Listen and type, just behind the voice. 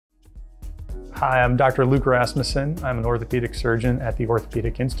Hi, I'm Dr. Luke Rasmussen. I'm an orthopedic surgeon at the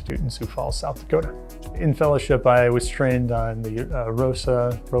Orthopedic Institute in Sioux Falls, South Dakota. In fellowship, I was trained on the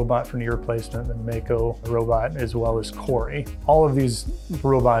Rosa robot for knee replacement, the Mako robot, as well as Corey. All of these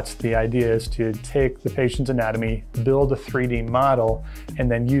robots, the idea is to take the patient's anatomy, build a 3D model, and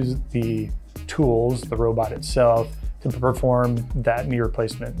then use the tools, the robot itself, to perform that knee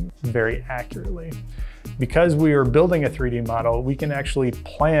replacement very accurately. Because we are building a 3D model, we can actually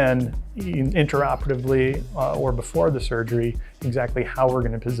plan intraoperatively or before the surgery exactly how we're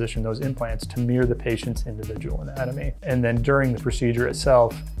going to position those implants to mirror the patient's individual anatomy. And then during the procedure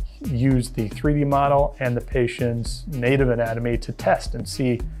itself, use the 3D model and the patient's native anatomy to test and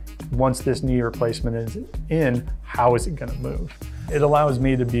see, once this knee replacement is in, how is it going to move? It allows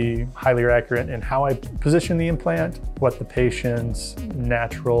me to be highly accurate in how I position the implant, what the patient's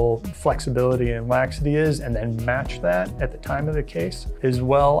natural flexibility and laxity is, and then match that at the time of the case, as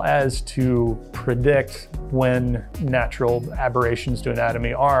well as to predict when natural aberrations to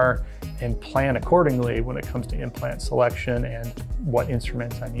anatomy are and plan accordingly when it comes to implant selection and what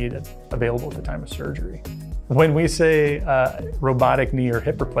instruments I needed available at the time of surgery. When we say robotic knee or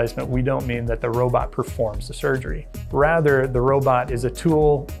hip replacement, we don't mean that the robot performs the surgery. Rather, the robot is a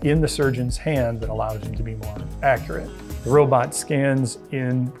tool in the surgeon's hand that allows him to be more accurate. The robot scans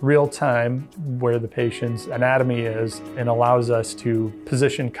in real time where the patient's anatomy is and allows us to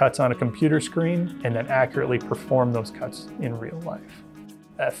position cuts on a computer screen and then accurately perform those cuts in real life.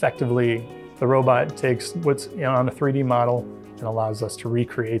 Effectively, the robot takes what's on a 3D model and allows us to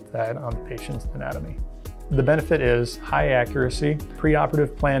recreate that on the patient's anatomy. The benefit is high accuracy,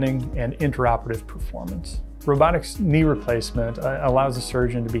 pre-operative planning, and inter-operative performance. Robotics knee replacement allows the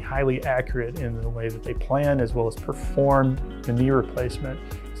surgeon to be highly accurate in the way that they plan as well as perform the knee replacement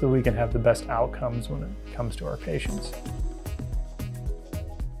so we can have the best outcomes when it comes to our patients.